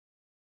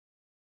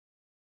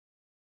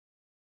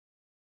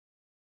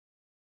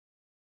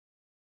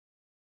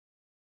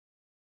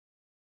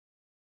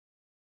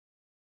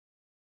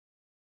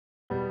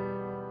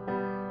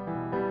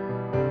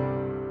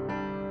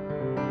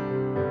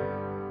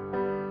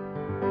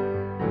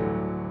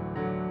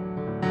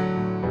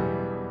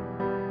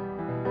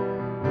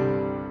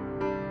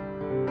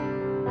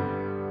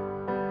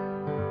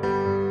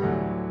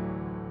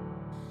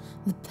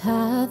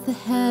path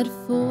ahead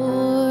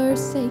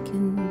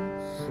forsaken,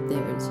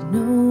 there's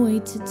no way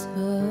to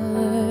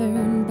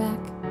turn back.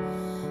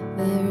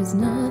 There's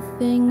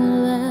nothing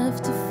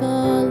left to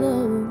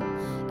follow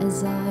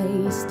as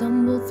I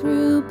stumble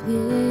through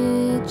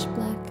pitch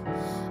black.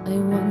 I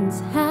once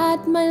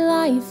had my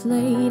life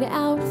laid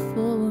out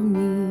for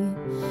me,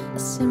 a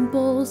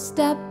simple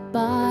step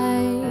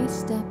by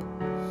step,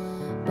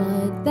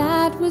 but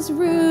that was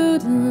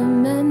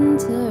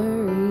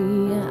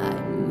rudimentary.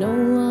 I'm no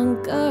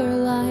longer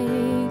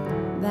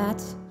like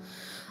that.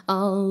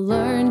 I'll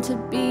learn to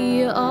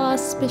be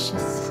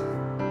auspicious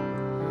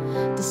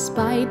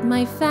despite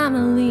my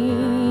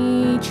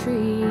family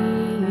tree.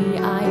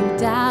 I've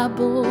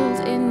dabbled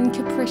in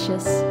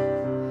capricious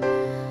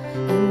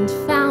and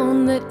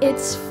found that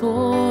it's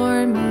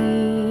for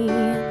me.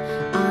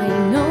 I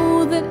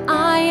know that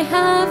I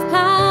have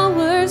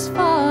powers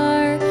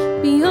far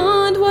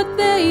beyond what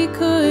they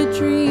could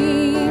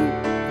dream.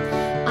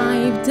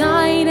 I've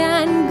died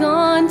and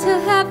gone to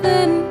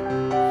heaven,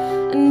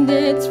 and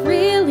it's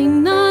really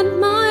not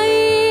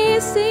my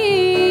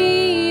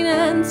scene.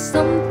 And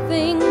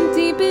something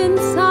deep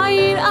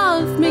inside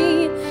of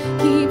me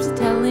keeps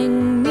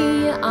telling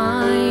me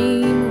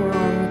I'm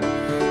wrong,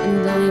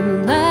 and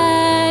I'm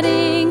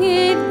letting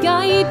it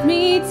guide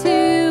me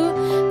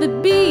to the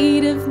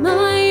beat of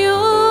my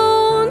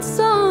own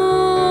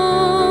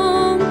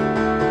song.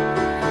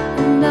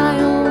 And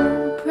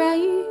I'll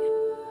pray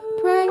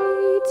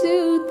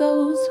to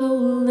those who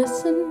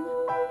listen,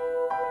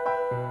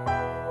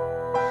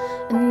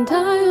 and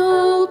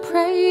I'll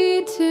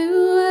pray to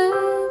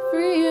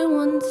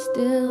everyone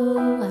still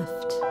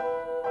left,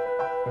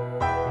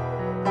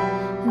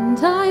 and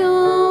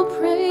I'll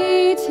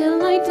pray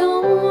till I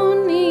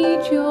don't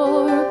need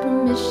your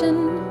permission,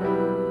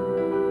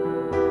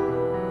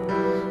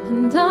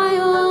 and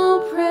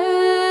I'll pray,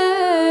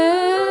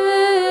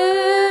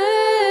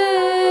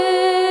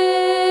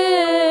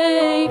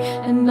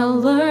 and I'll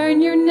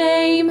learn your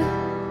name.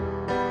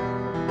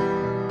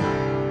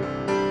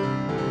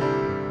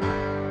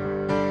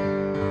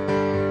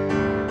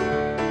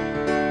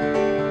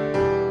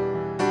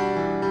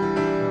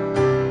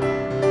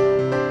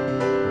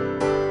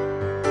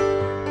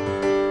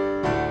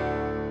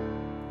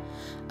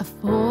 A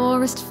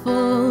forest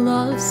full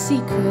of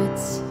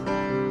secrets,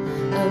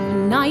 of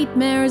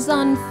nightmares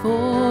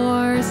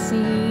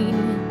unforeseen,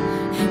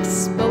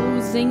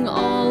 exposing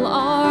all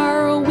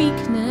our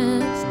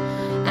weakness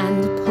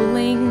and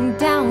pulling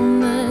down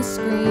the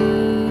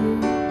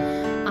screen.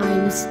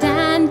 I'm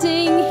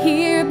standing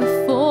here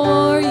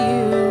before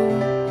you,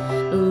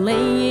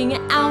 laying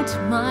out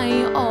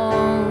my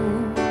all.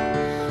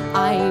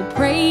 I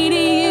pray to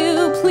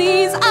you,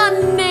 please,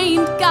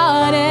 unnamed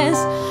goddess,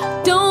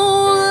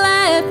 don't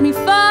let me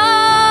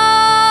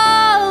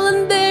fall.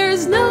 And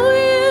there's no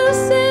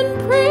use in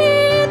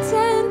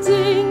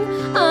pretending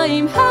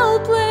I'm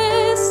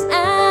helpless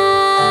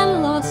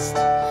and lost.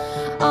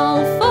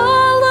 I'll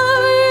follow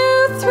you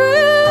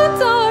through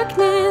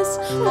darkness,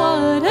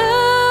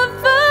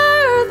 whatever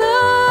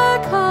the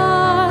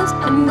cost.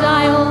 And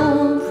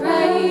I'll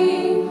pray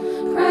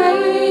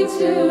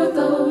to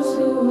those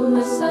who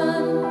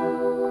listen,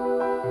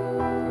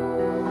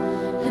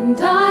 and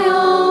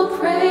I'll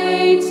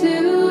pray to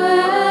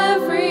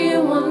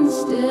everyone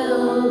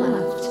still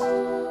left,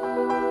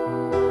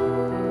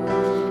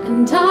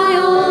 and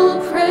I'll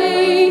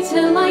pray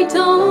till I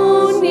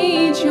don't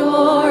need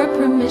your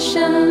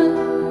permission,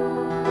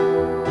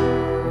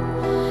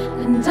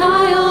 and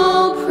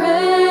I'll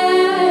pray,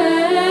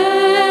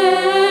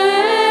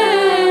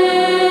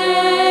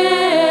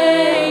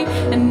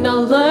 and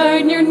I'll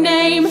learn your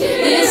name.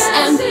 This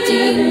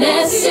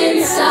emptiness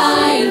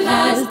inside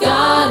has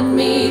gotten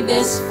me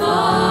this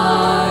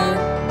far.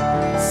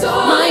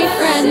 My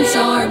friends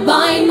are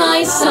by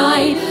my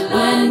side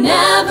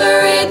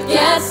whenever it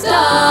gets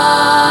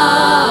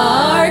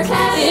dark.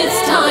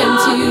 It's time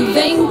to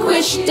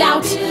vanquish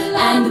doubt,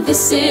 and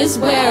this is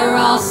where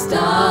I'll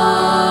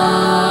start.